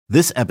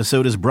This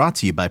episode is brought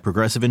to you by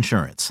Progressive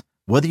Insurance.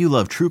 Whether you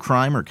love true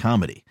crime or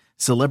comedy,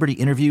 celebrity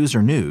interviews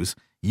or news,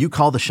 you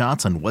call the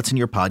shots on what's in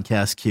your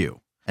podcast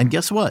queue. And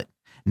guess what?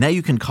 Now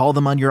you can call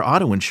them on your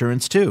auto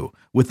insurance too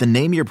with the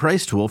Name Your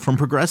Price tool from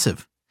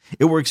Progressive.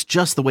 It works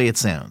just the way it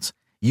sounds.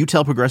 You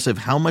tell Progressive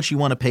how much you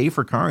want to pay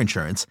for car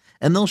insurance,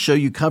 and they'll show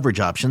you coverage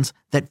options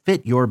that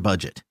fit your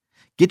budget.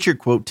 Get your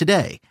quote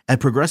today at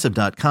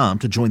Progressive.com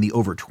to join the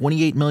over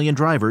 28 million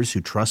drivers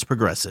who trust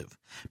Progressive.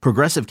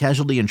 Progressive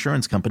Casualty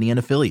Insurance Company and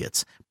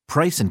Affiliates.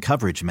 Price and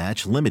coverage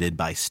match limited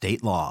by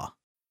state law.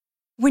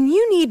 When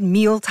you need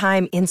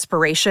mealtime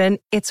inspiration,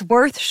 it's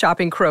worth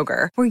shopping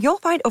Kroger, where you'll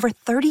find over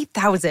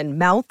 30,000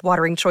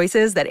 mouth-watering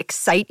choices that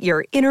excite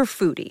your inner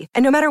foodie.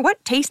 And no matter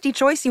what tasty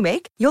choice you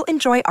make, you'll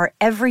enjoy our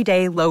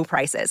everyday low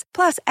prices,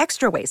 plus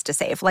extra ways to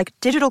save, like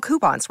digital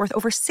coupons worth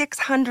over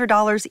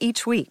 $600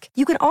 each week.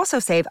 You can also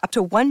save up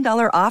to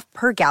 $1 off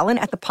per gallon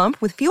at the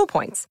pump with fuel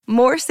points.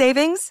 More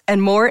savings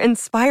and more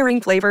inspiring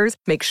flavors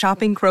make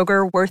shopping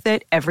Kroger worth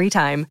it every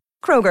time.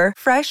 Kroger,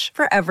 fresh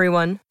for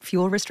everyone.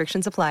 Fuel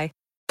restrictions apply.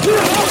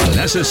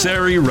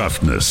 Necessary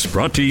Roughness,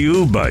 brought to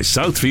you by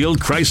Southfield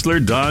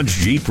Chrysler Dodge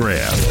Jeep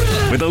Ram.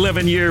 With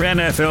 11-year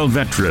NFL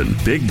veteran,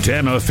 Big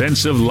Ten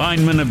Offensive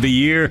Lineman of the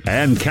Year,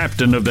 and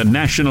captain of the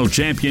national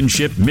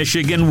championship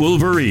Michigan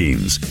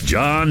Wolverines,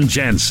 John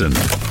Jansen.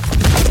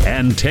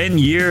 And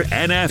 10-year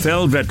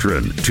NFL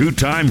veteran,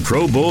 two-time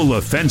Pro Bowl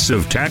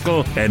offensive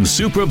tackle, and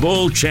Super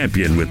Bowl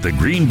champion with the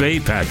Green Bay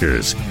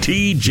Packers,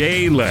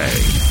 T.J. Lang.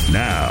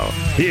 Now,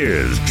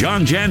 here's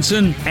John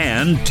Jansen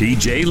and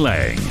T.J.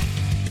 Lang.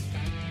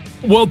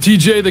 Well,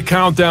 TJ, the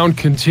countdown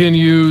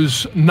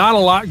continues. Not a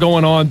lot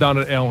going on down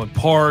at Allen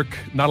Park.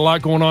 Not a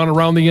lot going on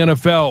around the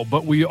NFL,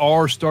 but we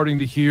are starting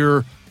to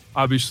hear,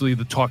 obviously,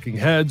 the talking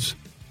heads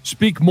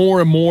speak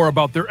more and more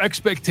about their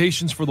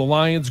expectations for the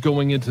Lions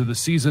going into the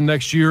season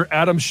next year.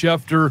 Adam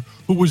Schefter,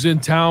 who was in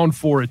town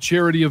for a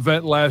charity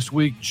event last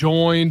week,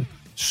 joined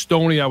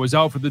Stoney. I was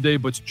out for the day,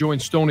 but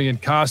joined Stoney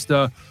and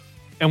Costa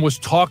and was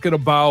talking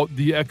about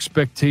the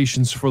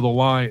expectations for the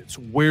Lions,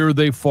 where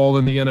they fall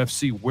in the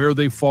NFC, where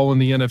they fall in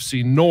the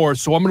NFC North.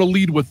 So I'm going to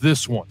lead with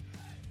this one.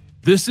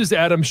 This is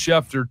Adam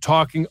Schefter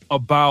talking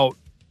about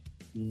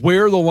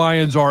where the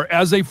Lions are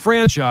as a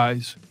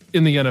franchise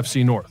in the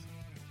NFC North.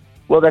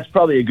 Well, that's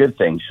probably a good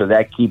thing. So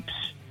that keeps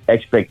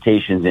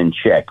expectations in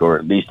check, or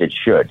at least it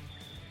should.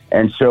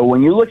 And so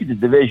when you look at the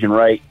division,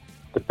 right,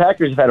 the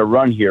Packers have had a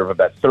run here of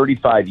about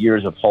 35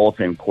 years of Hall of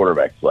Fame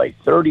quarterback play,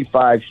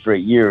 35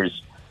 straight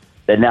years.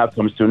 That now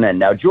comes to an end.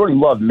 Now, Jordan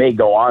Love may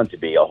go on to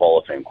be a Hall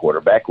of Fame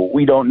quarterback. But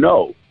we don't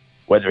know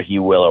whether he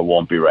will or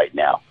won't be right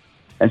now.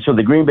 And so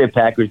the Green Bay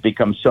Packers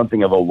become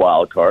something of a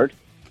wild card.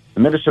 The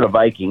Minnesota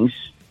Vikings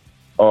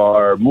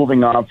are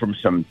moving on from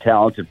some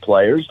talented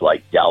players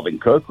like Dalvin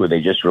Cook, who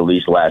they just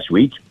released last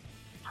week.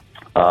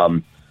 I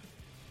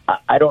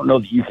don't know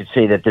that you could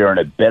say that they're in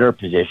a better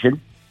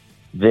position.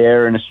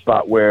 They're in a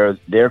spot where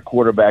their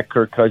quarterback,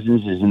 Kirk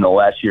Cousins, is in the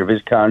last year of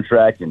his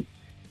contract, and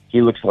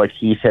he looks like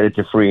he's headed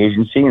to free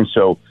agency, and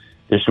so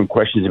there's some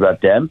questions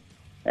about them.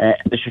 And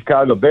the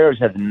Chicago Bears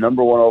had the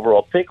number one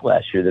overall pick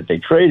last year that they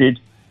traded,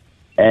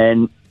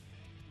 and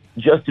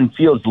Justin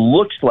Fields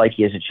looks like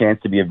he has a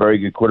chance to be a very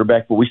good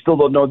quarterback, but we still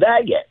don't know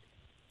that yet.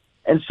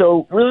 And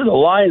so really the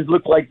Lions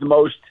look like the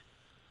most,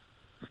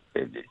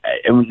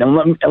 and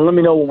let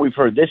me know when we've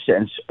heard this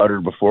sentence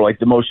uttered before, like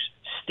the most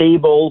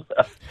stable,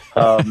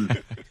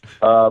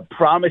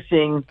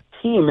 promising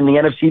team in the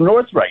NFC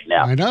North right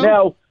now. I know.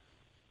 Now,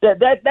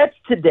 that's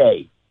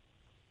today.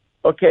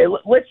 Okay,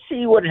 let's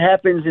see what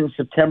happens in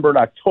September and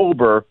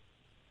October.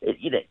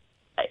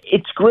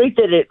 It's great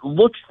that it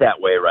looks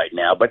that way right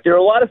now, but there are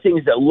a lot of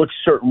things that look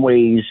certain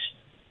ways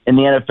in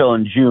the NFL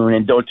in June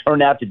and don't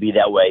turn out to be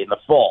that way in the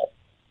fall.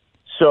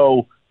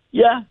 So,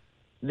 yeah,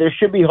 there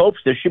should be hopes.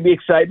 There should be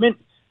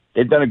excitement.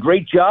 They've done a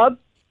great job,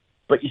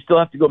 but you still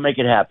have to go make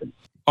it happen.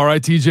 All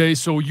right, TJ,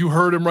 so you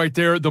heard him right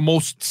there. The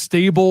most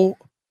stable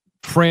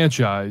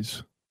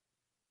franchise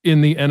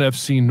in the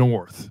NFC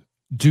North.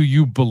 Do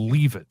you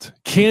believe it?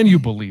 Can you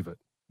believe it?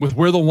 With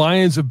where the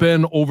Lions have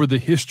been over the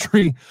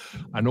history,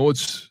 I know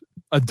it's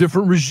a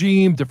different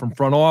regime, different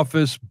front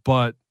office,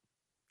 but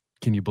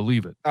can you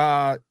believe it?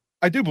 I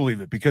do believe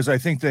it because I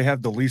think they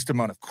have the least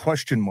amount of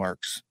question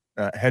marks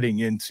heading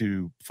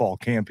into fall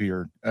camp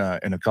here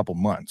in a couple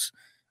months.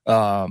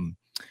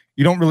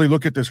 You don't really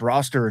look at this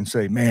roster and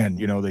say, man,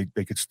 you know,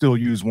 they could still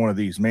use one of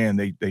these. Man,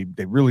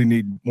 they really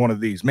need one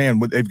of these. Man,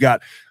 they've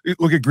got –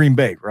 look at Green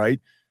Bay, right?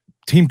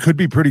 Team could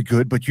be pretty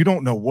good, but you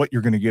don't know what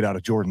you're going to get out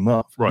of Jordan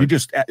Love. Right. You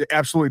just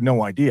absolutely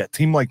no idea.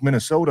 Team like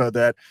Minnesota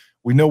that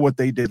we know what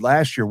they did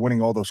last year,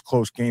 winning all those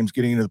close games,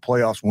 getting into the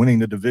playoffs, winning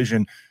the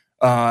division.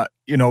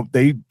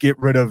 They get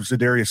rid of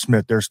Zadarius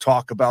Smith. There's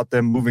talk about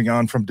them moving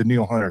on from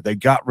Danielle Hunter. They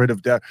got rid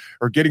of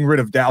getting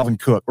rid of Dalvin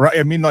Cook, right?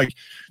 I mean, like,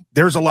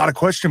 there's a lot of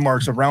question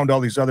marks around all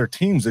these other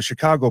teams. The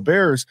Chicago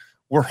Bears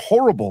were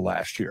horrible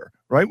last year,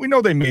 right? We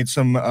know they made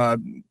some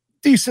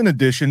decent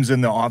additions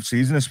in the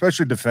offseason,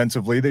 especially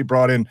defensively. They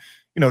brought in,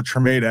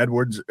 Tremaine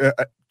Edwards.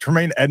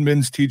 Tremaine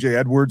Edmonds, TJ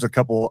Edwards, a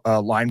couple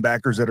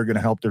linebackers that are going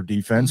to help their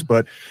defense.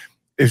 But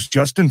is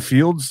Justin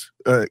Fields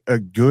a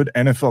good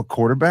NFL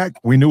quarterback?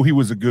 We knew he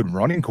was a good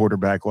running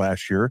quarterback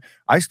last year.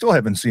 I still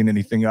haven't seen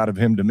anything out of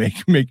him to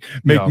make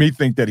me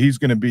think that he's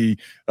going to be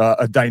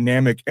a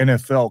dynamic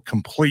NFL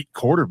complete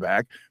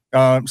quarterback.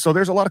 So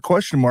there's a lot of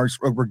question marks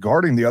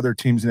regarding the other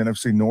teams in the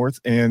NFC North,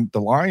 and the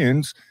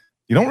Lions,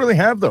 you don't really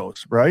have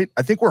those, right?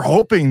 I think we're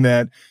hoping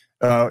that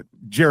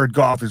Jared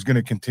Goff is going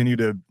to continue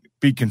to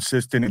be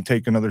consistent and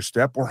take another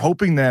step. We're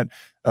hoping that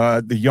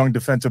the young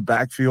defensive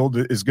backfield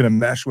is going to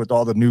mesh with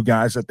all the new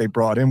guys that they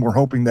brought in. We're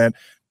hoping that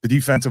the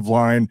defensive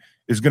line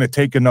is going to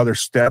take another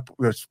step,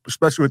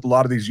 especially with a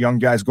lot of these young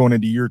guys going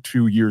into year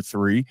 2, year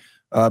 3.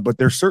 But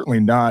there's certainly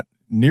not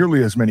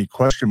nearly as many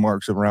question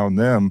marks around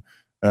them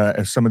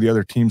as some of the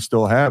other teams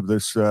still have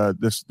this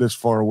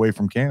far away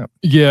from camp.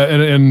 Yeah,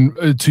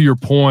 and to your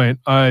point,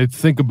 I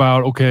think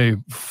about, okay,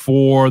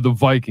 for the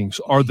Vikings,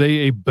 are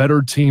they a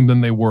better team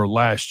than they were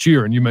last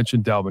year? And you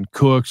mentioned Dalvin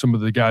Cook, some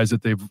of the guys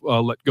that they've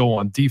let go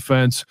on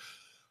defense.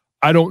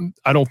 I don't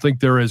think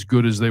they're as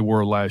good as they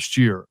were last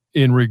year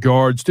in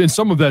regards to, and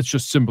some of that's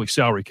just simply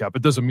salary cap.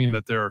 It doesn't mean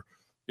that they're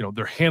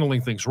handling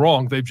things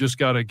wrong. They've just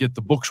got to get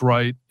the books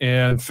right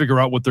and figure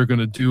out what they're going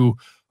to do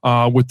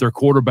with their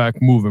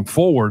quarterback moving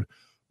forward.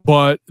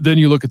 But then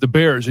you look at the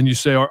Bears and you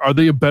say, are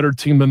they a better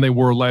team than they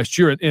were last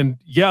year? And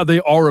yeah,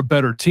 they are a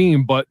better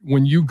team. But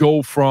when you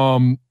go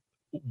from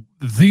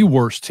the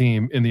worst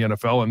team in the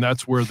NFL, and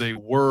that's where they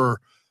were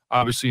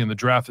obviously in the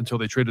draft until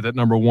they traded that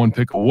number 1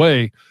 pick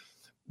away,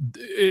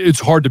 it's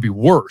hard to be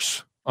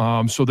worse.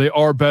 So they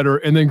are better.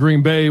 And then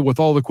Green Bay with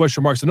all the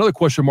question marks. Another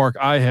question mark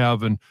I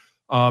have, and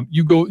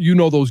you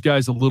know those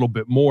guys a little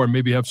bit more and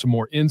maybe have some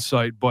more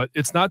insight, but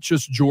it's not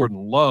just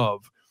Jordan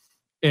Love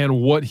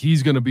and what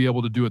he's going to be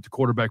able to do at the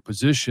quarterback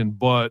position,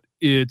 but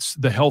it's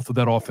the health of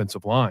that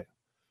offensive line.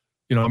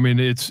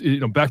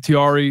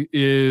 Bakhtiari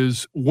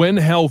is, when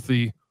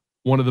healthy,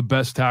 one of the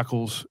best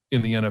tackles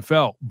in the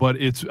NFL. But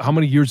it's, how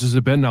many years has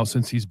it been now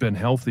since he's been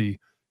healthy?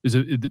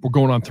 We're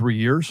going on 3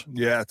 years?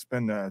 Yeah, it's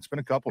been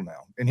a couple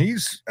now. And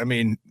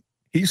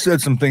he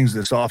said some things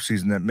this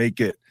offseason that make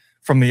it,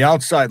 from the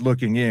outside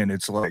looking in,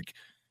 it's like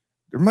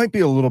there might be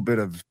a little bit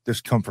of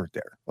discomfort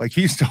there. Like,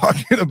 he's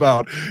talking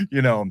about,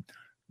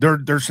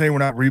 they're saying we're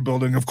not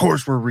rebuilding. Of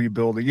course we're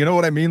rebuilding. You know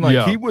what I mean?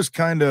 Like, he was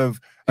kind of,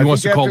 he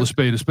wants to call the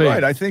spade a spade.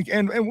 Right. I think,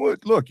 and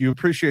look, you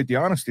appreciate the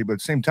honesty, but at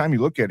the same time you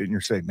look at it and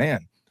you're saying,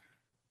 man,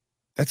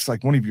 that's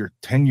like one of your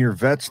 10-year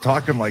vets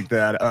talking like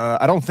that.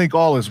 I don't think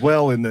all is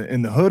well in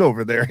the hood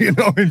over there, in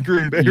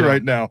Green Bay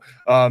right now.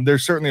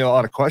 There's certainly a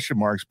lot of question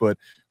marks, but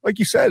like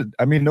you said,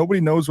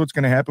 nobody knows what's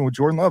going to happen with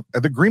Jordan Love.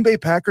 The Green Bay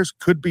Packers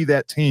could be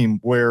that team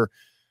where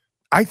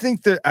I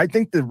think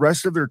the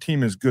rest of their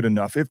team is good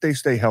enough if they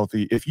stay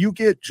healthy. If you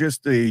get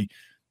just an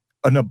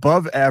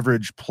above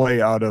average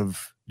play out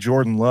of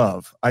Jordan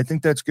Love, I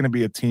think that's going to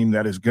be a team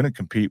that is going to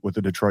compete with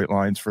the Detroit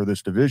Lions for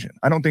this division.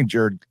 I don't think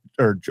Jordan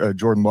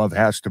Love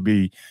has to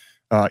be,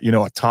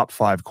 a top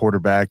 5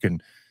 quarterback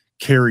and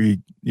carry,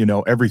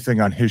 everything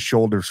on his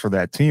shoulders for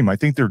that team. I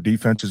think their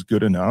defense is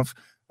good enough.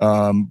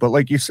 But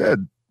like you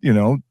said,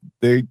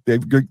 they're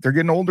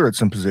getting older at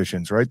some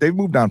positions, right? They've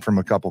moved on from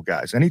a couple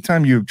guys.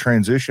 Anytime you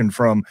transition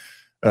from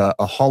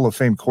a Hall of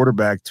Fame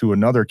quarterback to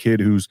another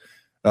kid who's,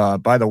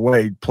 by the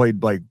way,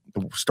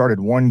 started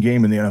 1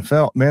 game in the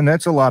NFL, man,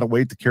 that's a lot of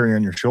weight to carry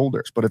on your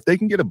shoulders. But if they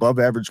can get above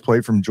average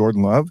play from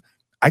Jordan Love,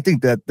 I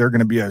think that they're going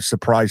to be a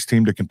surprise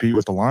team to compete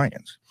with the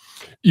Lions.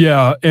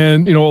 Yeah.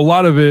 And, a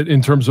lot of it,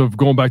 in terms of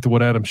going back to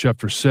what Adam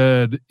Schefter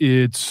said,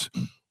 it's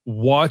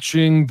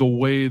watching the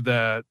way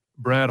that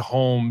Brad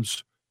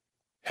Holmes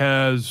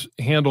has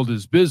handled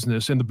his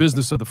business and the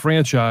business of the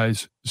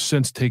franchise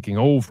since taking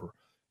over.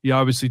 He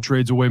obviously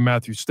trades away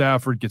Matthew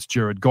Stafford, gets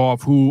Jared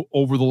Goff, who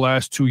over the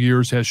last 2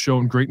 years has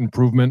shown great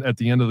improvement. At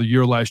the end of the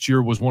year last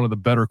year was one of the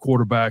better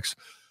quarterbacks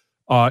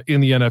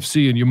in the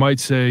NFC, and you might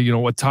say,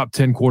 a top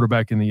 10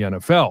 quarterback in the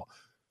NFL.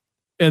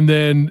 And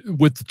then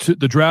with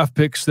the draft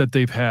picks that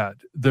they've had,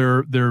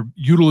 their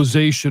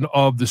utilization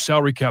of the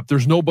salary cap,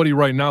 there's nobody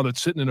right now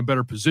that's sitting in a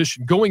better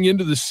position going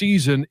into the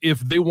season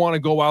if they want to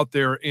go out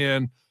there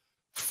and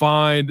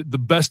find the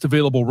best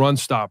available run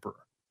stopper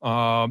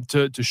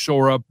to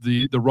shore up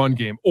the run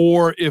game,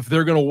 or if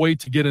they're going to wait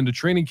to get into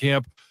training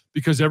camp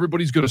because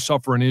everybody's going to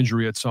suffer an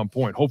injury at some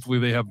point. Hopefully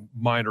they have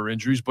minor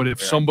injuries, but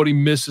if somebody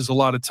misses a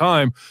lot of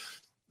time,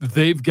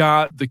 they've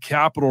got the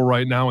capital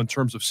right now in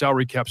terms of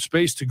salary cap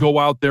space to go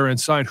out there and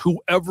sign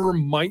whoever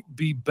might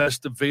be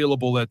best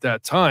available at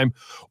that time,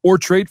 or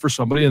trade for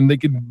somebody, and they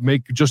can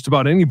make just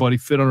about anybody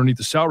fit underneath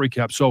the salary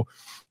cap. So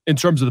in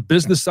terms of the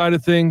business side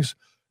of things,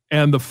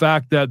 and the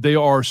fact that they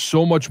are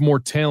so much more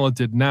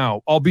talented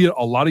now, albeit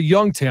a lot of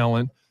young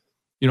talent,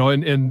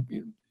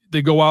 and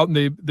they go out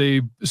and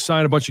they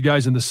sign a bunch of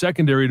guys in the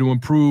secondary to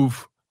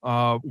improve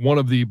one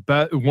of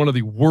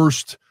the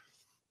worst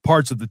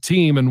parts of the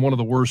team and one of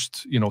the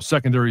worst,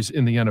 secondaries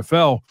in the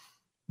NFL.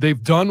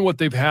 They've done what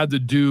they've had to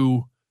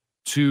do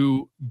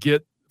to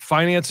get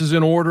finances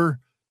in order,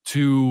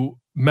 to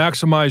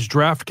maximize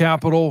draft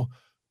capital,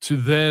 to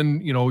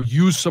then,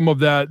 use some of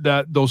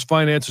those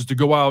finances to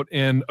go out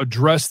and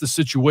address the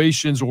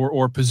situations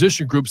or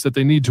position groups that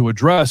they need to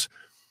address.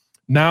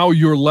 Now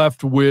you're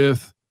left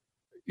with,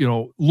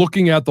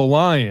 looking at the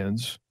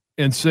Lions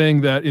and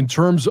saying that in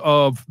terms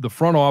of the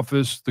front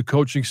office, the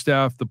coaching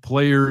staff, the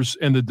players,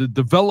 and the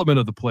development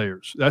of the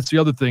players. That's the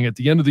other thing. At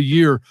the end of the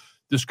year,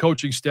 this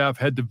coaching staff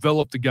had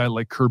developed a guy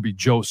like Kirby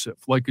Joseph,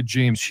 like a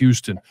James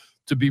Houston,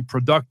 to be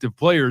productive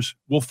players.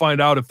 We'll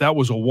find out if that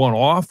was a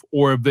one-off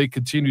or if they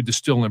continue to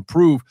still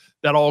improve.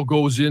 That all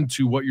goes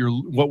into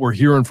what we're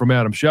hearing from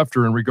Adam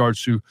Schefter in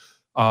regards to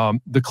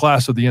the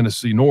class of the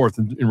NFC North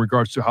in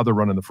regards to how they're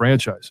running the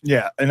franchise.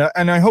 Yeah,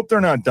 and I hope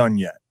they're not done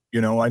yet.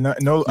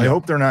 I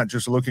hope they're not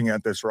just looking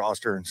at this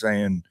roster and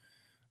saying,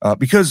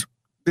 because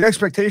the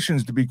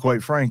expectations, to be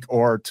quite frank,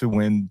 are to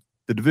win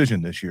the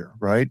division this year,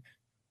 right?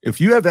 If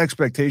you have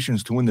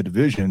expectations to win the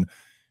division,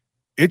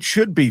 it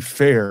should be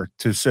fair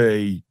to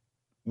say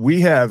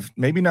we have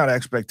maybe not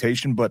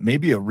expectation, but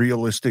maybe a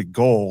realistic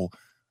goal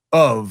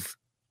of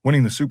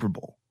winning the Super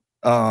Bowl.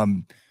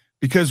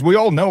 Because we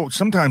all know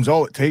sometimes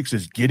all it takes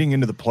is getting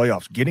into the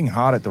playoffs, getting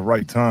hot at the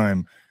right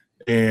time,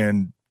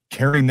 and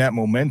carrying that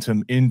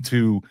momentum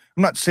into –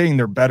 I'm not saying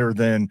they're better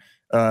than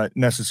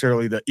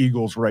necessarily the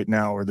Eagles right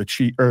now or the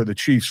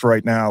Chiefs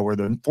right now or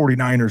the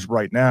 49ers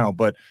right now,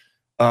 but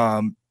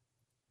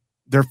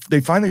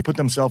they finally put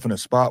themselves in a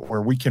spot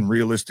where we can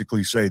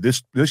realistically say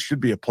this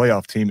should be a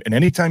playoff team. And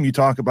anytime you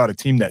talk about a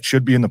team that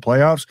should be in the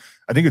playoffs,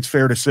 I think it's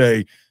fair to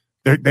say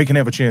they can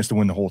have a chance to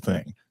win the whole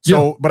thing.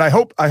 So, yeah. But I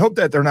hope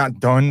that they're not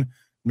done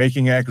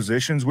making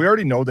acquisitions. We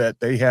already know that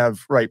they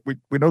have, right?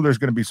 We know there's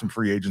going to be some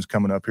free agents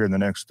coming up here in the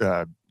next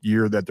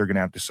year that they're going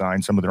to have to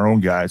sign some of their own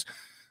guys.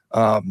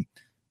 But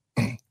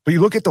you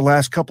look at the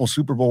last couple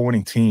Super Bowl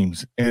winning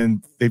teams,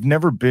 and they've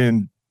never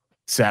been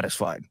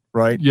satisfied,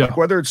 right? Yeah. Like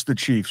whether it's the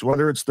Chiefs,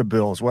 whether it's the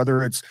Bills,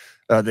 whether it's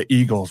the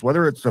Eagles,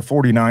 whether it's the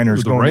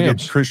 49ers going to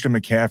get Christian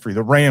McCaffrey,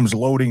 the Rams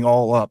loading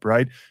all up,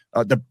 right?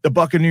 The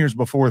Buccaneers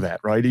before that,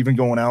 right? Even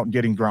going out and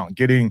getting Gronk,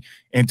 getting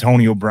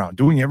Antonio Brown,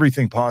 doing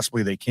everything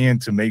possibly they can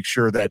to make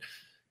sure that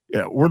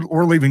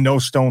we're leaving no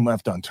stone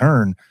left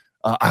unturned.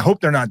 I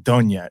hope they're not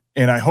done yet.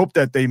 And I hope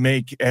that they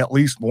make at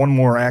least one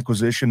more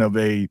acquisition of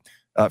a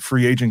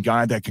free agent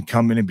guy that can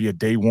come in and be a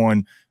day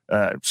one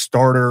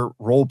starter,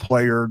 role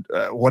player,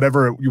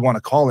 whatever you want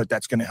to call it,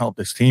 that's going to help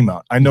this team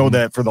out. I know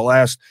that for the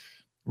last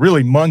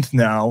really month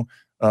now,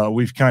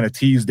 we've kind of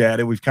teased at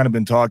it. We've kind of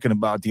been talking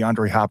about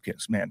DeAndre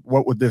Hopkins. Man,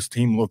 what would this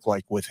team look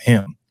like with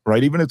him,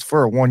 right? Even if it's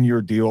for a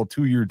 1-year deal,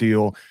 2-year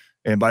deal,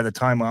 and by the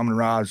time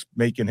Amon-Ra's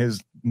making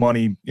his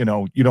money, you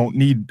don't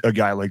need a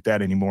guy like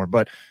that anymore.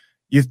 But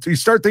you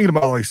start thinking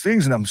about all these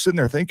things, and I'm sitting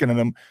there thinking of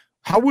them,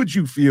 how would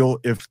you feel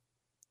if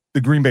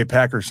the Green Bay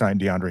Packers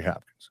signed DeAndre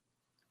Hopkins,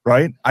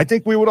 right? I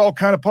think we would all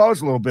kind of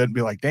pause a little bit and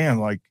be like,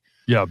 damn,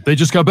 yeah, they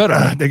just got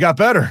better. They got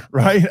better,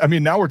 right? I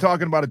mean, now we're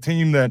talking about a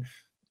team that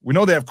we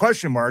know they have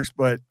question marks,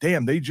 but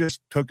damn, they just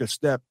took a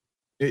step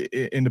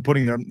into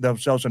putting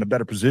themselves in a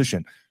better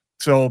position.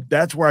 So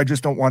that's where I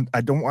don't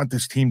want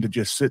this team to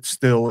just sit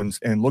still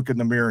and look in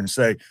the mirror and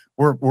say,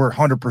 we're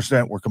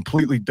 100%, we're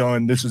completely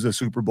done. This is a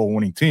Super Bowl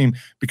winning team,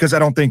 because I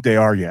don't think they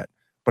are yet.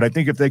 But I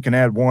think if they can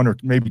add one or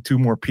maybe two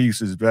more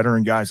pieces,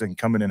 veteran guys that can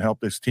come in and help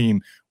this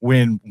team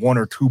win 1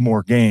 or 2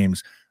 more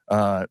games,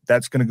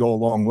 that's going to go a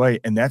long way.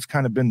 And that's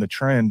kind of been the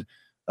trend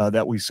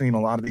that we've seen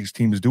a lot of these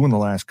teams do in the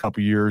last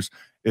couple of years,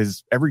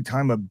 is every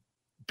time a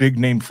big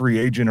name free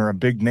agent or a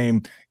big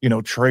name,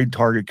 trade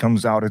target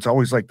comes out, it's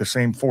always like the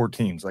same 4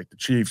 teams, like the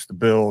Chiefs, the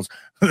Bills,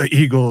 the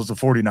Eagles, the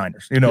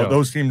 49ers.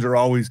 Those teams are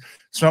always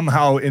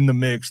somehow in the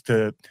mix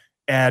to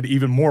add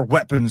even more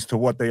weapons to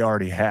what they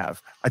already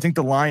have. I think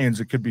the Lions,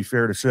 it could be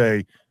fair to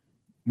say,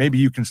 maybe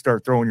you can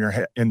start throwing your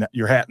hat in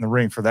the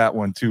ring for that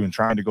one too, and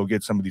trying to go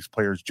get some of these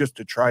players just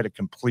to try to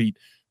complete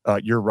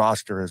your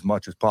roster as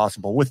much as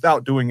possible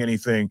without doing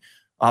anything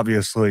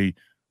obviously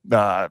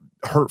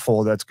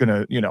hurtful that's going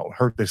to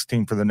hurt this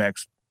team for the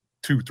next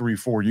 2, 3,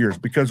 4 years,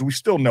 because we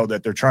still know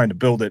that they're trying to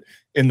build it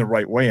in the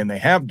right way, and they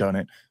have done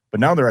it. But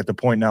now they're at the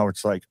point now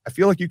it's like, I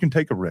feel like you can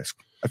take a risk.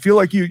 I feel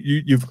like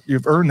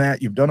you've earned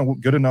that. You've done a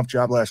good enough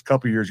job last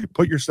couple of years. You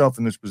put yourself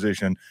in this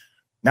position.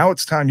 Now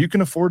it's time. You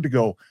can afford to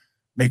go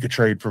make a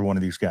trade for one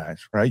of these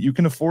guys, right? You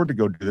can afford to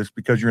go do this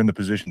because you're in the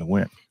position to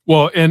win.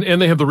 Well, and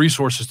they have the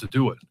resources to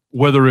do it.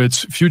 Whether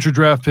it's future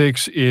draft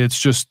picks, it's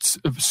just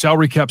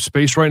salary cap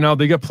space right now.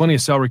 They got plenty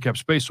of salary cap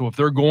space. So if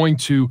they're going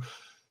to,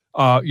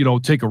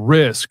 take a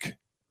risk,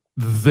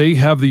 they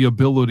have the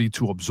ability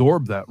to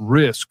absorb that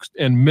risk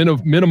and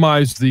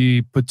minimize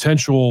the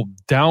potential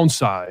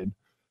downside.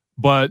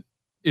 But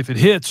if it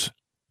hits,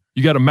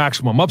 you got a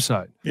maximum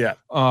upside. Yeah.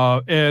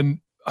 And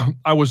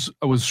I was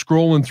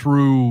scrolling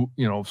through,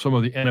 some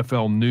of the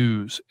NFL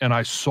news, and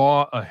I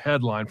saw a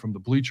headline from the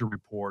Bleacher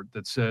Report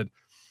that said,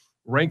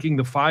 ranking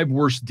the 5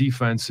 worst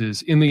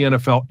defenses in the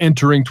NFL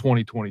entering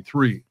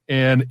 2023.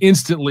 And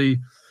instantly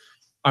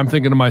I'm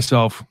thinking to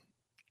myself,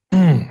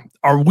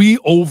 are we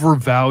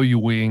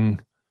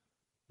overvaluing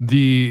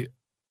the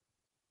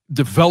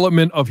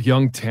development of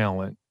young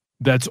talent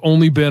that's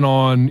only been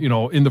on,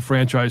 in the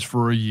franchise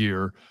for a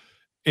year,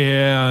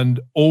 and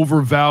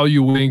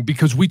overvaluing,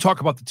 because we talk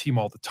about the team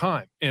all the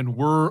time and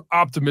we're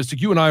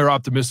optimistic. You and I are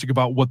optimistic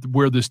about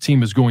where this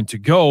team is going to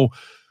go.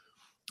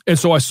 And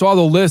so I saw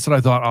the list and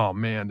I thought, oh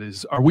man,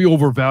 are we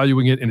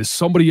overvaluing it? And does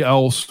somebody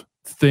else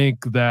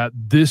think that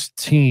this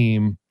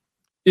team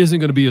isn't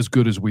going to be as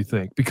good as we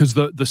think? Because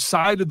the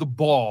side of the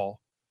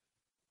ball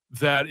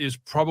that is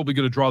probably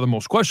going to draw the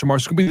most question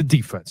marks is going to be the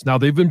defense. Now,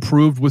 they've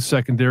improved with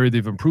secondary.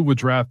 They've improved with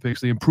draft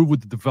picks. They improved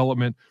with the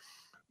development.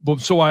 But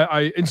so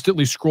I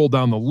instantly scroll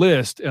down the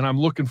list, and I'm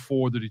looking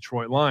for the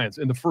Detroit Lions.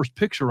 And the first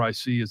picture I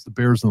see is the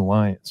Bears and the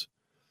Lions.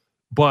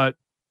 But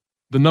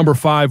the number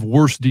 5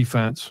 worst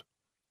defense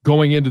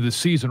going into the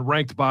season,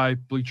 ranked by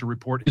Bleacher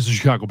Report, is the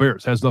Chicago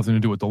Bears. It has nothing to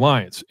do with the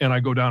Lions. And I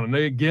go down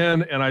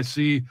and I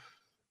see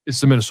it's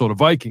the Minnesota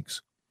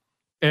Vikings.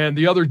 And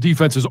the other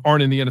defenses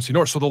aren't in the NFC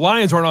North. So the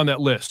Lions aren't on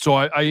that list. So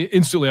I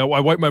instantly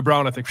wipe my brow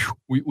and I think,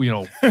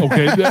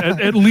 okay,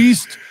 at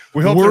least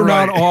we're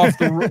not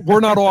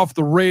off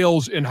the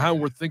rails in how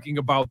we're thinking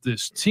about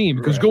this team.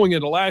 Because going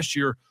into last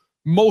year,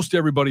 most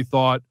everybody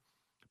thought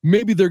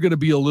maybe they're going to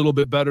be a little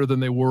bit better than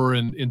they were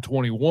in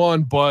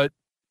 21, but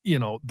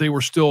they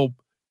were still,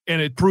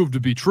 and it proved to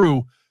be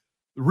true.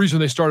 The reason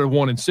they started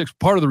 1-6,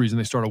 part of the reason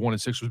they started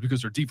 1-6 was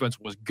because their defense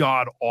was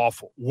god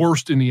awful,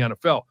 worst in the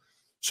NFL.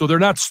 So they're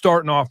not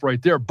starting off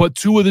right there. But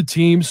 2 of the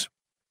teams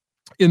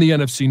in the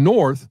NFC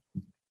North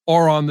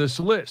are on this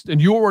list.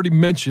 And you already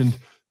mentioned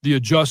the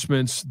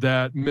adjustments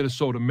that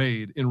Minnesota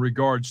made in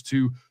regards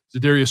to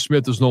Zadarius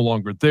Smith is no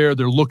longer there.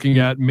 They're looking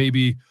at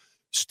maybe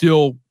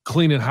still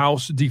cleaning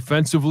house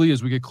defensively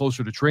as we get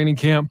closer to training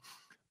camp.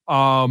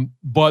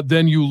 But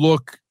then you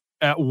look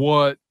at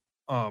what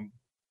the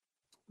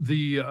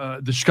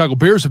Chicago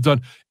Bears have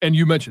done, and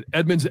you mentioned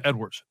Edmonds and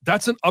Edwards.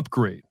 That's an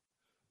upgrade.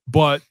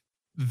 But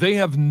they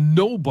have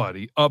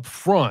nobody up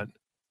front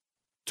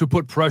to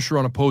put pressure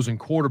on opposing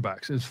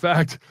quarterbacks. In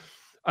fact,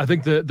 I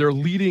think that their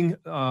leading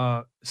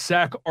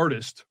sack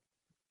artist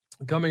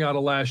coming out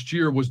of last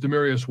year was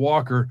Demarius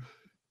Walker.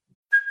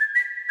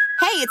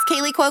 Hey, it's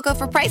Kaylee Cuoco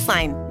for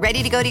Priceline.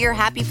 Ready to go to your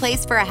happy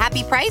place for a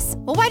happy price?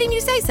 Well, why didn't you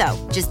say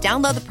so? Just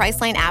download the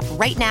Priceline app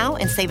right now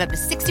and save up to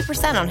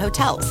 60% on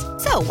hotels.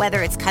 So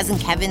whether it's Cousin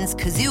Kevin's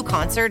Kazoo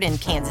Concert in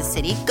Kansas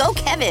City, go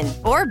Kevin,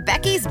 or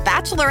Becky's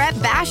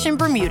Bachelorette Bash in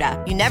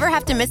Bermuda, you never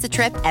have to miss a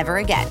trip ever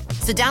again.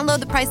 So download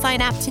the Priceline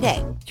app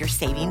today. Your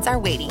savings are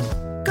waiting.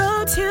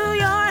 Go to your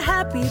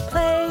happy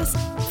place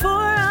for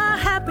a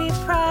happy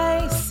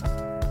price.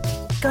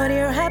 Go to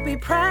your happy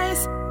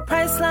price,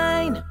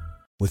 Priceline.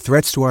 With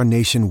threats to our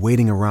nation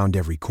waiting around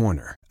every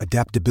corner,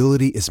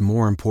 adaptability is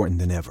more important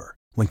than ever.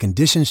 When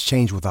conditions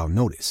change without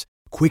notice,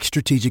 quick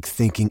strategic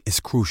thinking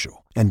is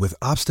crucial. And with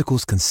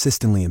obstacles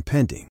consistently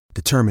impending,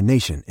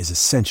 determination is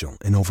essential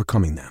in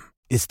overcoming them.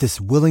 It's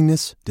this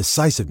willingness,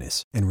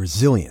 decisiveness, and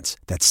resilience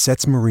that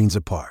sets Marines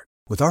apart.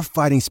 With our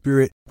fighting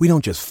spirit, we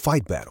don't just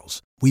fight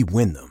battles, we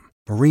win them.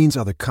 Marines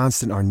are the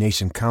constant our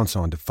nation counts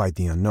on to fight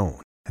the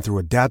unknown. And through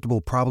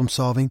adaptable problem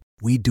solving,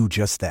 we do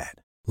just that.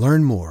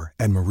 Learn more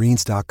at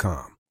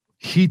Marines.com.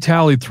 He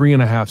tallied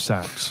 3.5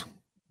 sacks.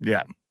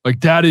 Yeah. Like,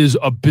 that is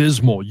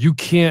abysmal. You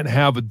can't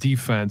have a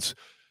defense,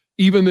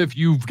 even if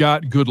you've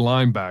got good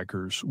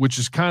linebackers, which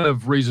is kind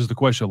of raises the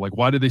question of, like,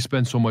 why did they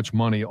spend so much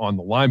money on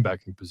the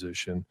linebacking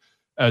position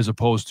as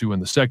opposed to in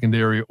the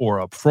secondary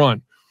or up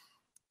front?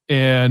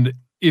 And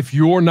if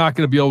you're not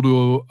going to be able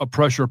to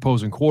pressure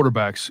opposing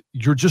quarterbacks,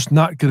 you're just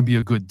not going to be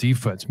a good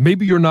defense.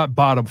 Maybe you're not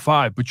bottom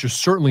 5, but you're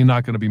certainly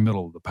not going to be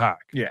middle of the pack.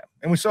 Yeah,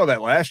 and we saw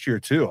that last year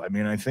too. I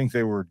mean, I think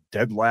they were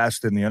dead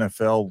last in the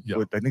NFL.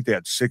 Yep. I think they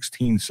had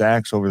 16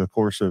 sacks over the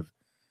course of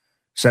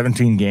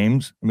 17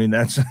 games. I mean,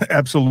 that's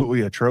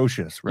absolutely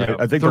atrocious, right? Yep.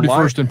 I think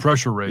 31st in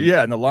pressure rate.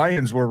 Yeah, and the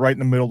Lions were right in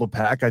the middle of the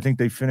pack. I think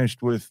they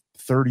finished with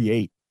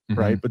 38,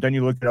 right? But then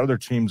you look at other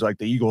teams like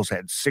the Eagles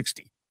had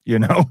 60.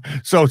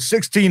 So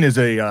 16 is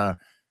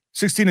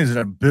an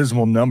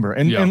abysmal number.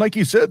 And like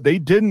you said, they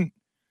didn't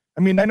 –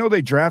 I mean, I know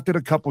they drafted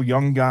a couple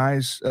young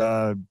guys.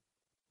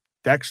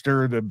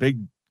 Dexter, the big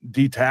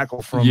D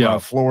tackle from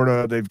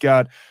Florida. They've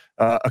got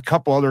a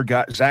couple other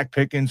guys. Zach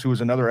Pickens, who was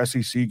another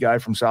SEC guy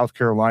from South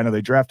Carolina.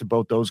 They drafted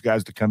both those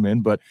guys to come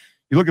in. But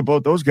you look at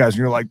both those guys and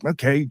you're like,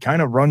 okay,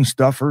 kind of run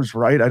stuffers,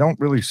 right? I don't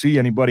really see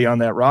anybody on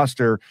that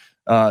roster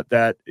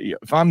that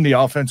if I'm the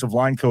offensive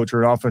line coach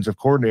or an offensive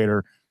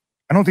coordinator,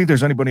 I don't think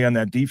there's anybody on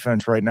that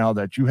defense right now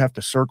that you have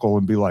to circle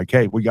and be like,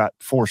 hey, we got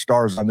 4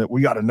 stars on that.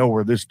 We got to know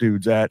where this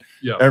dude's at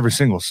every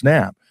single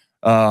snap.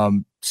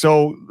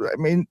 So, I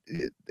mean,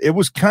 it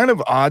was kind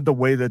of odd the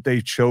way that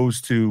they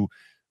chose to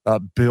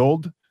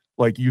build,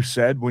 like you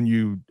said, when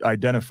you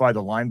identify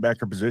the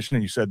linebacker position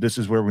and you said, this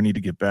is where we need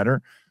to get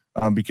better.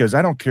 Because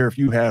I don't care if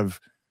you have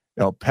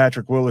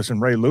Patrick Willis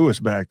and Ray Lewis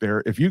back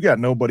there. If you got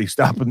nobody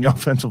stopping the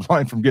offensive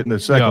line from getting to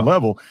the second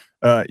level,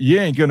 you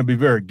ain't going to be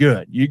very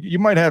good. You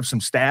might have some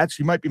stats.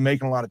 You might be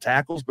making a lot of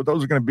tackles, but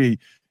those are going to be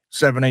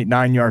 7, 8,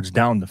 9 yards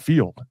down the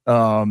field.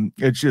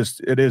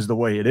 It is the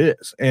way it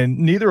is. And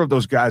neither of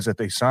those guys that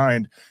they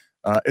signed,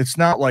 it's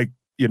not like,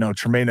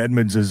 Tremaine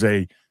Edmonds is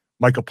a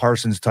Michael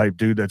Parsons type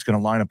dude that's going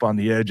to line up on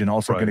the edge and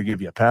also going to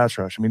give you a pass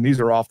rush. I mean,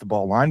 these are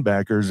off-the-ball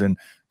linebackers, and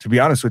to be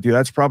honest with you,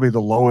 that's probably the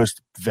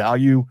lowest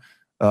value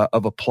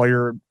of a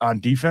player on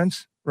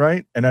defense,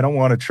 right? And I don't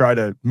want to try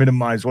to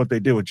minimize what they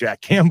did with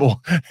Jack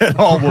Campbell at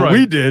all, what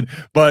we did,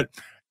 but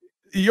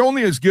you're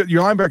only as good.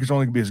 Your linebackers are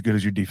only going to be as good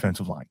as your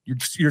defensive line. Your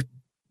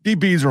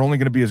DBs are only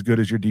going to be as good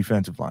as your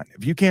defensive line.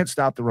 If you can't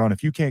stop the run,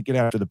 if you can't get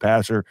after the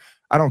passer,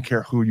 I don't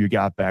care who you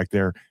got back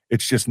there.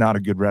 It's just not a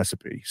good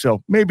recipe.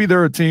 So maybe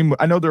they're a team.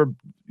 I know they're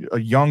a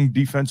young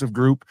defensive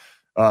group,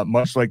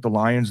 much like the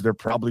Lions. They're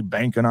probably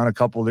banking on a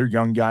couple of their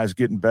young guys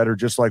getting better,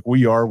 just like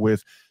we are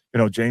with,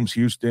 James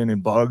Houston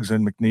and Buggs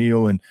and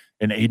McNeil and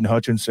Aiden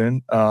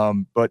Hutchinson.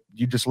 But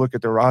you just look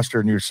at the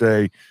roster and you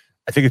say,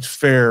 I think it's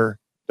fair,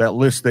 that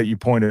list that you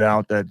pointed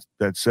out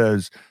that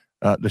says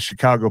the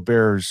Chicago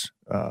Bears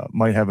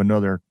might have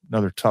another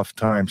tough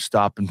time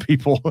stopping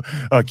people,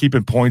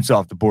 keeping points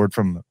off the board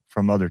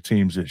from other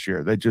teams this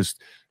year. There's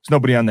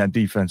nobody on that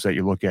defense that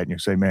you look at and you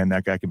say, man,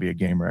 that guy can be a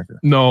game wrecker.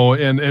 No,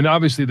 and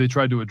obviously they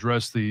tried to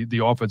address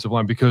the offensive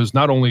line, because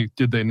not only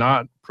did they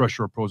not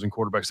pressure opposing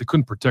quarterbacks, they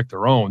couldn't protect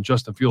their own.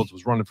 Justin Fields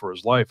was running for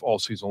his life all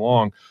season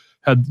long.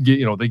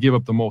 They gave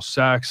up the most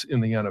sacks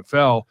in the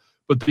NFL,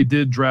 but they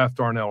did draft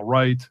Darnell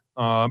Wright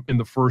in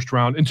the first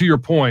round. And to your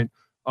point,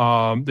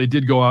 they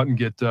did go out and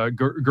get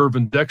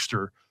Gervin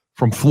Dexter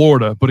from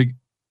Florida, but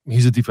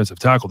he's a defensive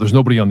tackle. There's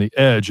nobody on the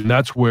edge, and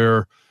that's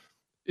where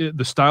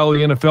the style of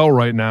the NFL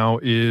right now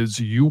is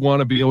you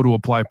want to be able to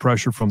apply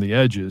pressure from the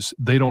edges.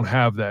 They don't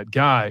have that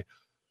guy.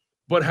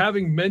 But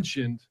having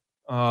mentioned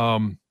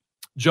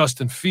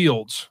Justin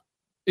Fields,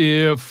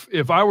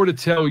 if I were to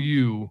tell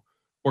you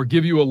or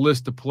give you a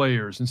list of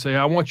players and say,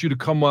 I want you to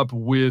come up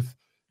with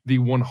the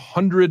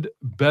 100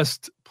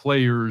 best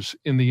players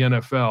in the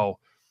NFL,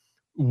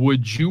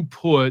 would you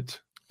put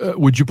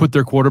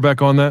their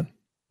quarterback on that?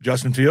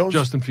 Justin Fields?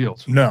 Justin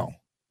Fields. No,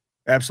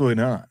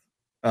 absolutely not.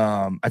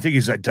 I think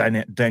he's a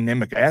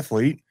dynamic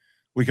athlete.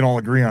 We can all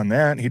agree on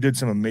that. He did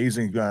some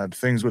amazing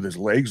things with his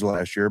legs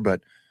last year,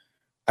 but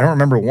I don't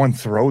remember one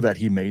throw that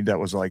he made that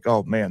was like,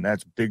 oh, man,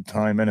 that's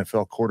big-time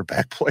NFL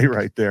quarterback play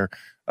right there.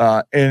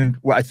 And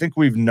I think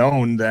we've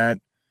known that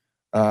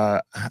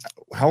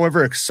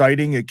however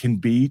exciting it can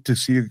be to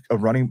see a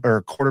running or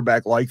a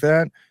quarterback like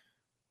that,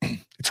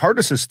 it's hard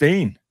to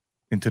sustain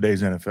in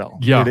today's NFL.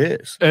 Yeah, it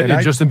is.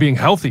 And just in being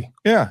healthy.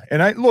 Yeah,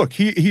 and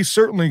he's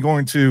certainly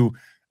going to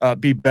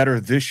be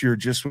better this year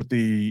just with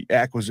the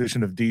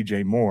acquisition of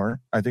DJ Moore.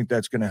 I think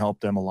that's going to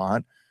help them a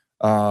lot.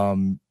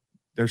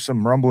 There's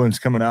some rumblings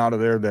coming out of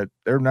there that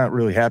they're not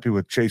really happy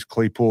with Chase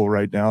Claypool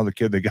right now, the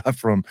kid they got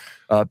from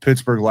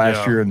Pittsburgh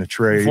last year in the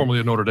trade. Formerly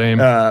of Notre Dame.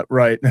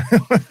 Right.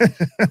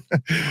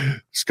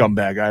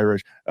 Scumbag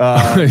Irish.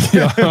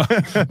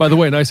 Yeah. By the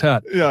way, nice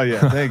hat.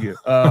 Yeah, thank you.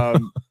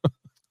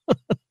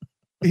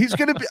 He's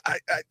going to be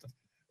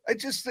I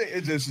just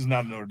say this is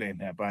not a Notre Dame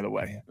hat, by the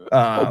way.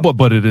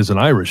 But it is an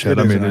Irish hat.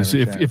 I mean,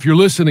 if you're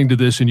listening to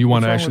this and you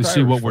want to actually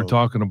see what we're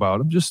talking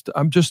about, I'm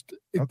just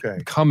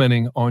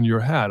commenting on your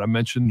hat. I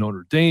mentioned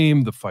Notre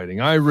Dame, the Fighting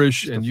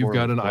Irish, and you've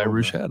got an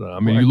Irish hat on. I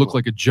mean, you look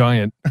like a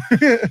giant.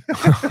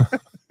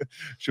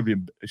 Should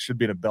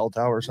be in a bell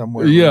tower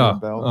somewhere. Yeah,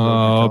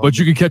 but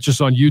you can catch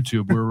us on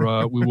YouTube.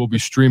 We will be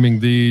streaming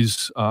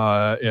these,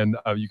 and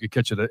you can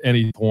catch it at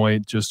any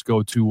point. Just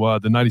go to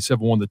the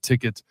 97.1 The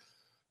Ticket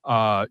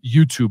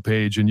YouTube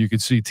page, and you can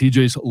see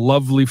TJ's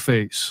lovely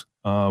face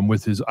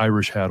with his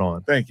Irish hat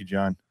on. Thank you,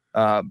 John.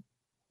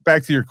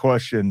 Back to your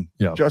question.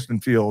 Yeah.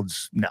 Justin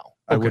Fields, no.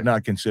 I would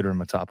not consider him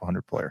a top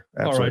 100 player.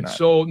 Absolutely all right. Not.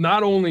 So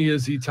not only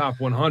is he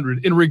top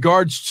 100, in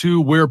regards to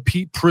where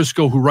Pete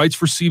Prisco, who writes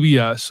for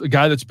CBS, a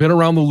guy that's been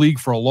around the league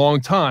for a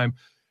long time,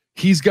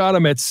 he's got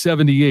him at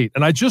 78.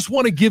 And I just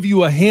want to give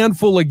you a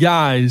handful of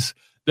guys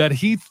that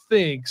he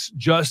thinks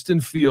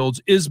Justin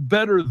Fields is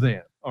better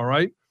than. All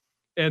right.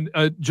 And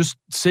just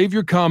save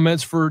your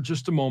comments for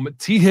just a moment.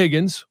 T.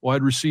 Higgins,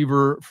 wide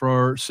receiver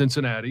for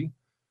Cincinnati.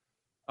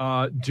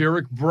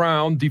 Derek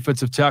Brown,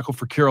 defensive tackle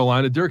for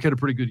Carolina. Derek had a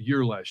pretty good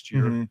year last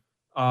year.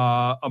 Mm-hmm.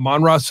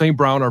 Amon-Ra St.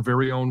 Brown, our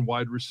very own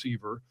wide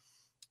receiver.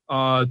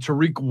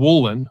 Tariq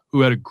Woolen,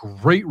 who had a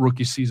great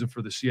rookie season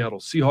for the Seattle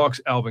Seahawks.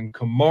 Alvin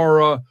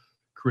Kamara,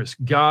 Chris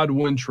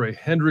Godwin, Trey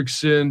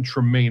Hendrickson,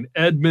 Tremaine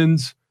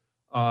Edmonds,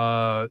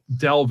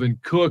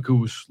 Dalvin Cook, who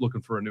was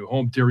looking for a new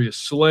home. Darius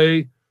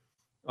Slay.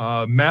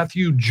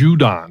 Matthew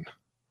Judon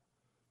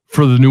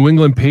for the New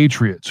England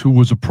Patriots, who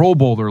was a Pro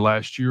Bowler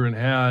last year and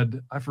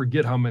had, I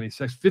forget how many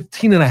sacks,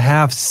 15 and a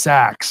half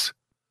sacks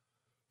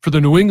for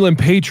the New England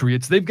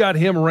Patriots. They've got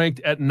him ranked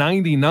at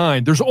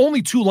 99. There's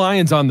only 2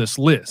 Lions on this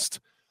list,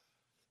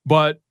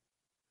 but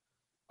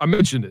I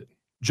mentioned it.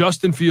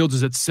 Justin Fields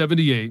is at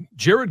 78.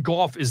 Jared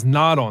Goff is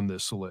not on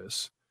this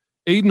list.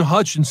 Aiden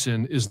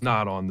Hutchinson is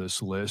not on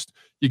this list.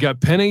 You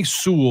got Penei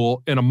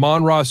Sewell and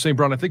Amon-Ra St.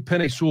 Brown. I think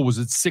Penei Sewell was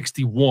at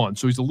 61,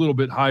 so he's a little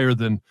bit higher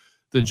than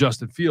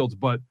Justin Fields.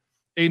 But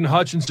Aiden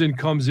Hutchinson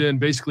comes in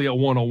basically at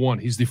 101.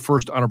 He's the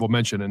first honorable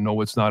mention, and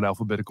no, it's not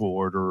alphabetical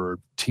order or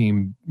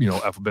team,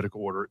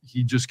 alphabetical order.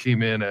 He just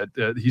came in at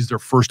he's their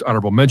first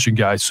honorable mention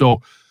guy.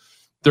 So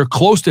They're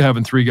close to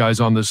having 3 guys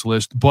on this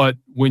list, but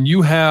when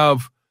you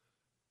have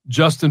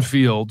Justin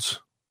Fields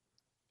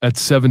at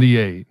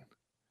 78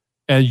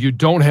 and you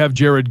don't have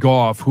Jared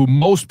Goff, who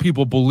most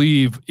people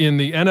believe in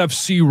the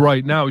NFC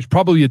right now, he's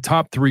probably a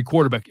top 3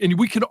 quarterback. And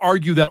we can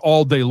argue that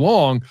all day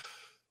long,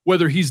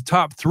 whether he's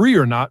top 3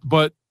 or not,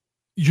 but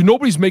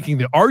nobody's making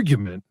the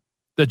argument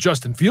that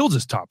Justin Fields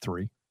is top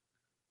 3.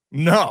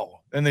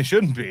 No, and they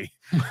shouldn't be.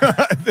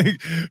 I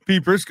think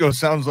Pete Prisco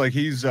sounds like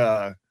he's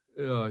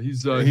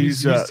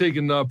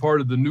taken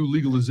part of the new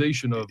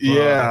legalization of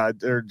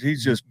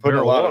he's just put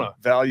marijuana. A lot of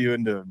value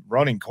into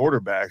running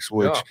quarterbacks,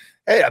 which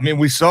hey, I mean,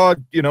 we saw,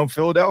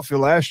 Philadelphia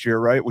last year,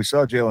 right? We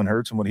saw Jalen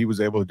Hurts and what he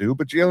was able to do,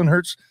 but Jalen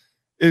Hurts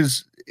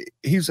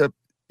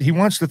he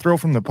wants to throw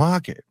from the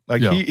pocket.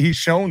 Like he's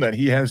shown that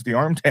he has the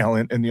arm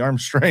talent and the arm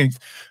strength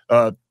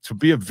to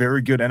be a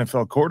very good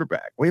NFL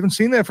quarterback. We haven't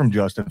seen that from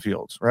Justin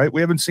Fields, right?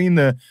 We haven't seen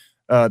the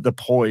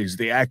poise,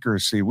 the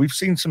accuracy. We've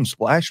seen some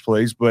splash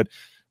plays, but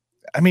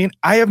I mean,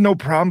 I have no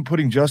problem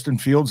putting Justin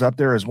Fields up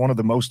there as one of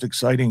the most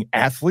exciting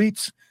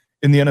athletes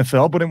in the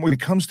NFL. But when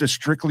it comes to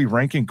strictly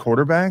ranking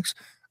quarterbacks,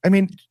 I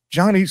mean,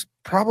 Johnny's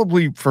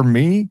probably, for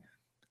me,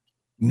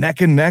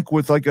 neck and neck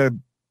with like a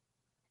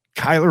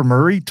Kyler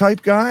Murray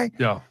type guy.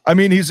 Yeah. I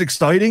mean, he's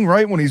exciting,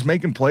 right, when he's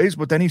making plays,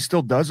 but then he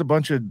still does a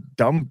bunch of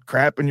dumb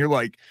crap, and you're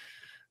like,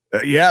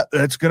 yeah,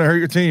 that's going to hurt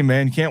your team,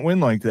 man. You can't win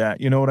like that.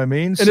 You know what I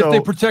mean? And if they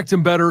protect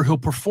him better, he'll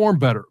perform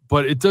better.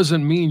 But it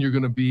doesn't mean you're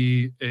going to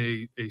be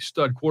a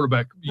stud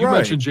quarterback. You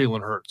mentioned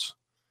Jalen Hurts.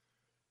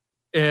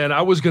 And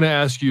I was going to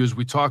ask you, as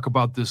we talk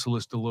about this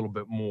list a little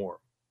bit more,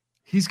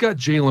 he's got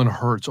Jalen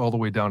Hurts all the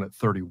way down at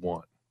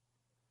 31.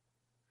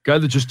 Guy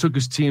that just took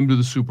his team to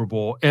the Super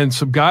Bowl, and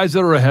some guys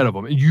that are ahead of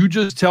him. And you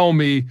just tell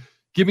me,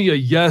 give me a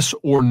yes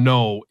or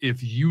no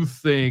if you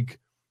think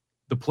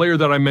the player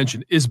that I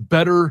mentioned is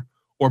better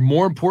or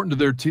more important to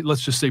their team, let's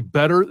just say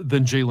better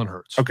than Jalen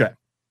Hurts. Okay.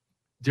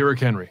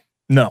 Derrick Henry.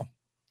 No.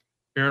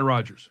 Aaron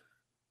Rodgers.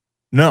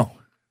 No.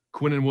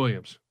 Quinnen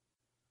Williams.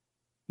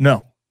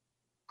 No.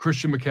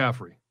 Christian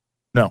McCaffrey.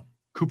 No.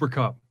 Cooper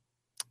Kupp.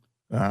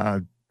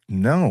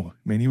 No. I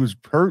mean, he was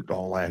hurt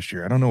all last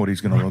year. I don't know what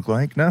he's going to look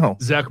like. No.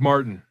 Zach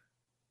Martin.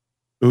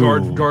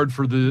 Ooh. Guard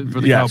for the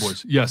Yes.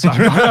 Cowboys. Yes.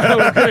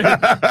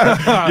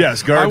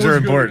 Yes, guards are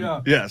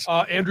important. Yes.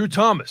 Andrew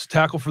Thomas,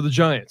 tackle for the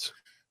Giants.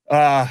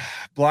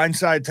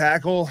 Blindside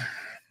tackle.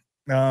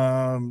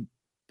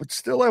 But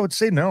still, I would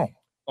say no.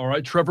 All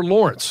right. Trevor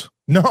Lawrence.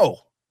 No.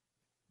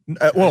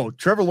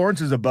 Trevor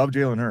Lawrence is above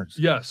Jalen Hurts.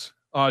 Yes.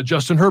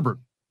 Justin Herbert.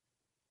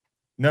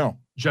 No.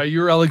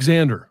 Jair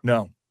Alexander.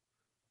 No.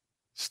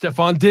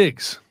 Stephon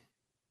Diggs.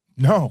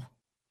 No.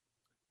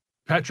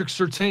 Patrick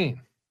Surtain.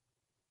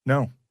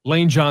 No.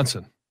 Lane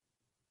Johnson.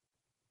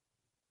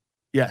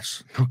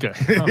 Yes. Okay.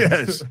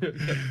 Yes.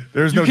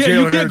 There's no you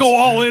Jalen can't go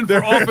all in for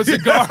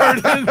offensive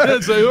guard and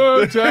then say,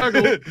 oh,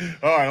 tackle.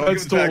 All right.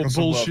 That's total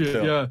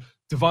bullshit. Yeah.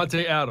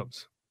 Devontae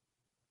Adams.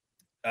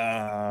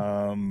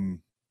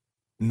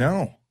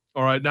 No.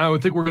 All right. Now I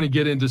think we're going to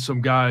get into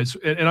some guys,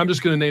 and I'm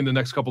just going to name the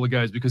next couple of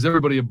guys because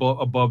everybody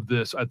above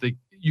this, I think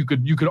you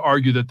could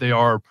argue that they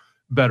are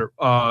better.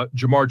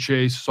 Jamar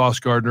Chase, Sauce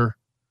Gardner.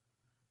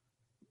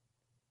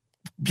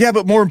 Yeah,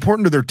 but more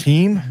important to their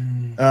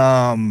team.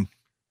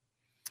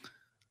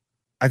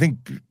 I think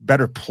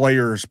better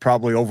players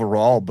probably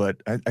overall,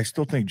 but I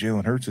still think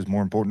Jalen Hurts is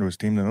more important to his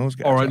team than those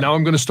guys. All right, now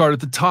I'm going to start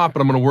at the top,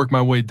 and I'm going to work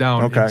my way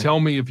down. Okay. And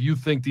tell me if you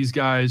think these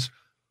guys,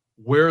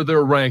 where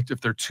they're ranked, if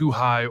they're too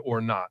high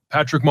or not.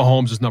 Patrick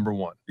Mahomes is number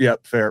 1.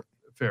 Yep, fair.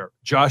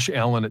 Josh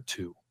Allen at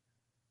 2.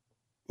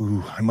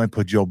 Ooh, I might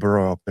put Joe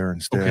Burrow up there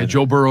instead. Okay,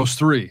 Joe Burrow's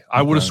 3.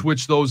 I would have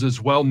switched those as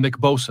well. Nick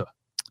Bosa.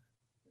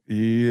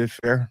 Yeah,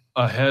 fair.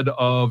 Ahead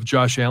of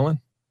Josh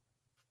Allen.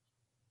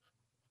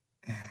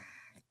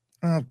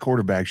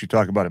 Quarterbacks, you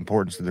talk about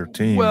importance to their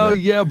team. Well,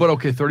 yeah, but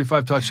okay,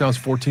 35 touchdowns,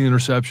 14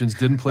 interceptions,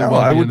 didn't play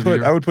well at the end of the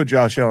year. I would put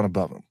Josh Allen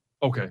above him.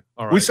 Okay,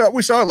 all right.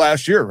 We saw it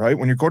last year, right?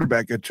 When your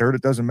quarterback gets hurt,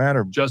 it doesn't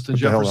matter Justin what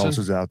Jefferson, the hell else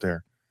is out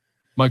there.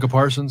 Micah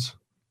Parsons,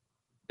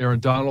 Aaron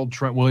Donald,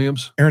 Trent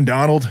Williams. Aaron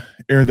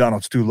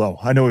Donald's too low.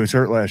 I know he was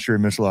hurt last year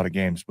and missed a lot of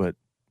games, but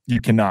you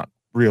cannot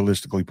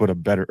realistically put a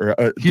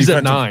better he's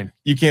at 9.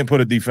 You can't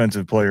put a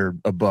defensive player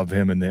above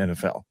him in the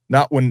NFL.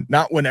 Not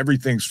when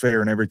everything's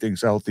fair and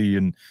everything's healthy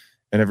and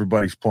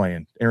everybody's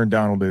playing. Aaron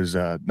Donald is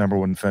number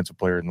 1 defensive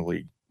player in the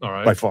league. All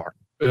right. By far.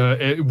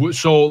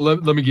 So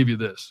let me give you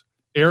this.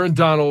 Aaron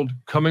Donald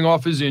coming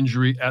off his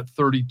injury at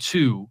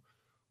 32.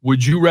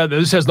 Would you rather,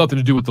 this has nothing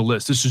to do with the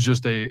list. This is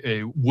just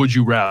a would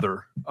you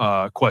rather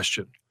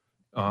question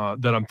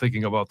that I'm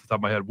thinking about off the top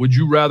of my head. Would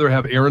you rather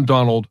have Aaron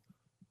Donald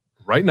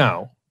right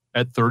now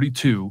at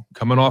 32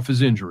 coming off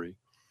his injury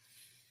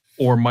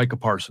or Micah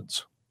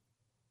Parsons?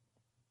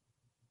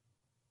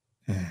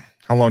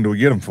 How long do we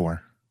get him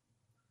for?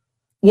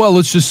 Well,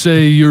 let's just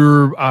say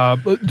you're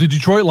the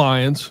Detroit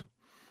Lions,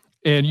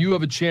 and you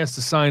have a chance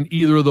to sign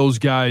either of those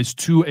guys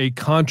to a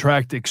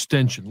contract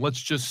extension. Let's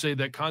just say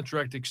that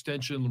contract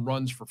extension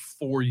runs for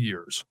 4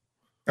 years.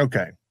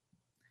 Okay.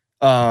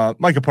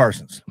 Micah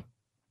Parsons.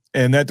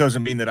 And that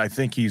doesn't mean that I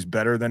think he's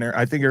better than Aaron.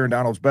 I think Aaron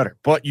Donald's better.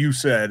 But you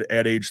said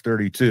at age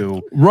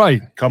 32,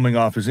 right, coming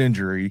off his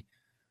injury,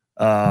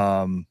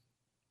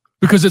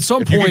 because at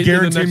some point, you can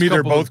guarantee me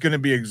they're both going to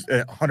be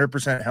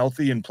 100%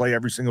 healthy and play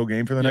every single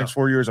game for the next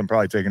 4 years, I'm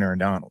probably taking Aaron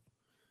Donald.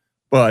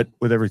 But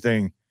with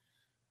everything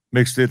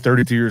mixed at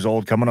 32 years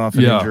old, coming off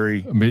an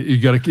injury, I mean, you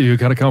got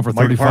to count for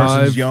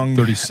 35, young,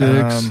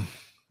 36.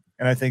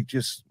 And I think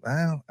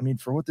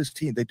for what this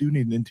team, they do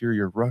need an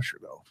interior rusher,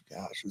 though.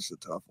 Gosh, this is a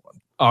tough one.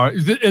 All right.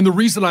 And the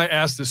reason I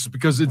ask this is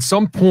because at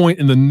some point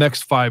in the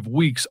next 5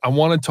 weeks, I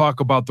want to talk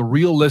about the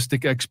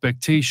realistic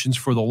expectations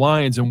for the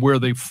Lions and where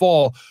they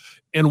fall.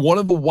 And one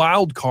of the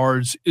wild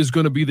cards is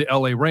going to be the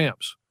LA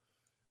Rams,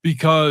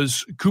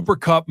 because Cooper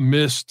Kupp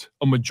missed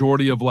a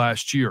majority of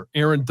last year.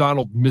 Aaron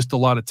Donald missed a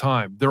lot of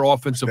time. Their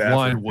offensive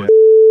line was,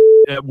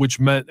 which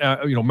meant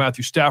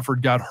Matthew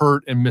Stafford got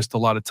hurt and missed a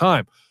lot of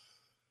time.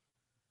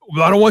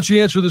 I don't want you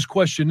to answer this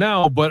question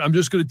now, but I'm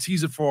just going to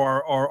tease it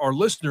for our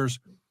listeners.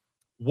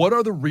 What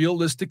are the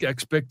realistic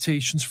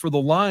expectations for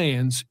the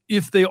Lions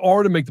if they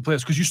are to make the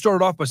playoffs? Because you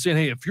started off by saying,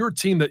 hey, if you're a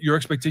team that your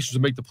expectations to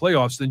make the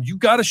playoffs, then you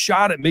got a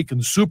shot at making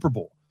the Super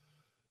Bowl.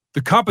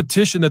 The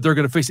competition that they're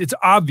going to face, it's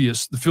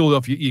obvious the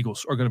Philadelphia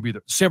Eagles are going to be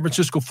there. San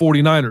Francisco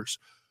 49ers.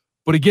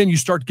 But again, you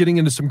start getting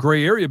into some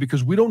gray area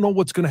because we don't know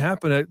what's going to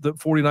happen at the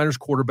 49ers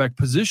quarterback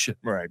position.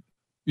 Right.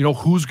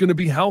 Who's going to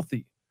be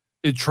healthy?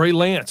 Trey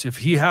Lance, if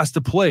he has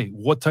to play,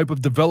 what type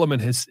of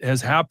development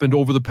has happened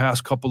over the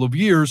past couple of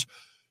years?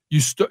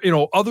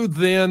 Other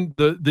than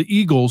the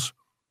Eagles,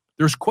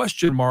 there's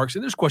question marks,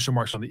 and there's question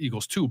marks on the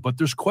Eagles too, but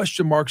there's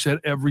question marks at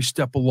every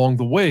step along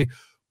the way.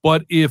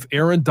 But if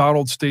Aaron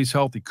Donald stays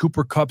healthy,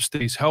 Cooper Kupp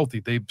stays healthy,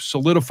 they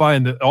solidify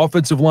and the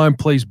offensive line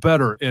plays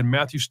better and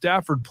Matthew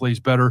Stafford plays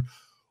better,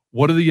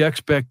 what are the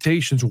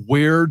expectations?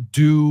 Where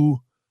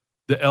do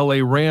the LA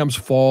Rams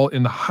fall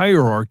in the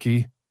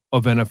hierarchy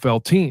of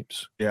NFL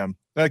teams? Yeah.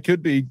 That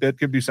could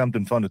be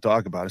something fun to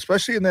talk about,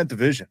 especially in that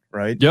division,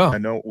 right? Yeah. I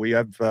know we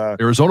have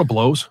Arizona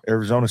blows.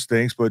 Arizona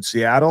stinks, but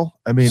Seattle,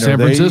 San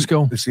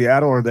Francisco.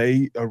 Seattle, are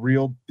they a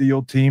real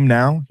deal team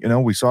now?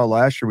 We saw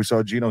last year, we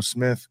saw Geno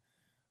Smith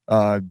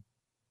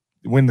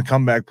win the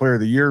comeback player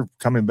of the year,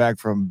 coming back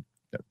from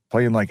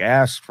playing like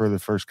ass for the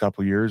first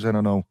couple of years. I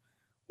don't know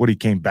what he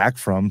came back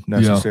from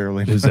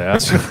necessarily. His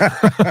ass.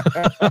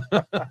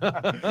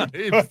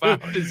 He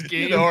found his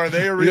game. Are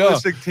they a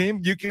realistic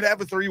team? You could have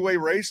a three-way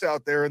race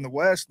out there in the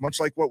West, much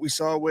like what we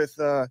saw with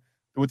the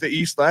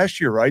East last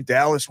year, right?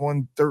 Dallas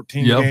won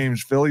 13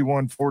 games. Philly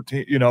won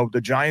 14.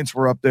 The Giants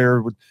were up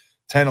there with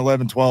 10,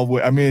 11, 12.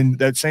 I mean,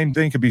 that same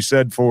thing could be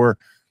said for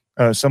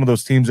some of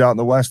those teams out in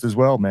the West as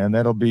well, man.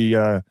 That'll be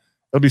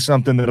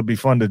something that'll be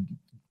fun to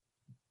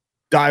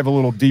dive a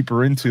little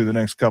deeper into the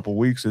next couple of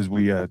weeks as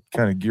we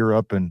kind of gear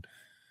up and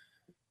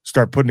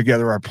start putting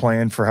together our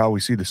plan for how we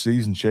see the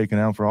season shaking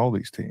out for all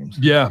these teams.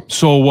 Yeah.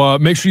 So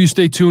make sure you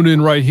stay tuned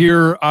in right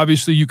here.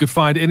 Obviously, you can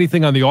find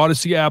anything on the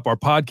Odyssey app. Our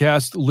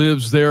podcast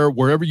lives there.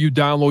 Wherever you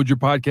download your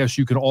podcast,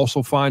 you can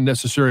also find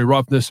Necessary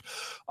Roughness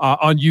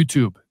on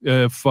YouTube.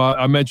 If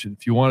I mentioned,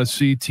 if you want to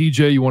see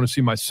TJ, you want to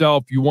see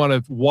myself, you want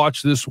to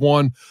watch this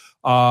one,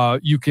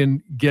 you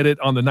can get it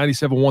on the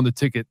 97.1 The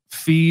Ticket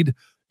feed.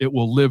 It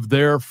will live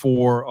there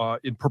for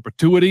in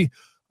perpetuity.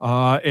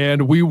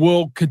 And we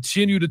will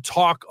continue to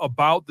talk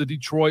about the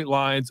Detroit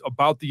Lions,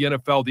 about the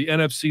NFL, the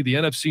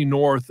NFC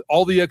North,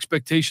 all the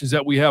expectations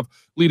that we have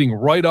leading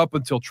right up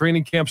until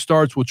training camp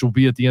starts, which will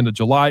be at the end of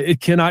July.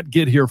 It cannot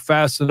get here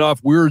fast enough.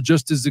 We're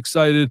just as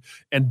excited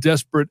and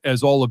desperate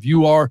as all of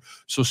you are.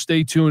 So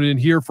stay tuned in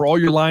here for all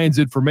your Lions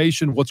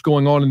information, what's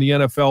going on in the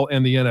NFL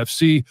and the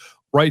NFC,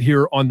 right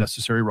here on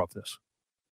Necessary Roughness.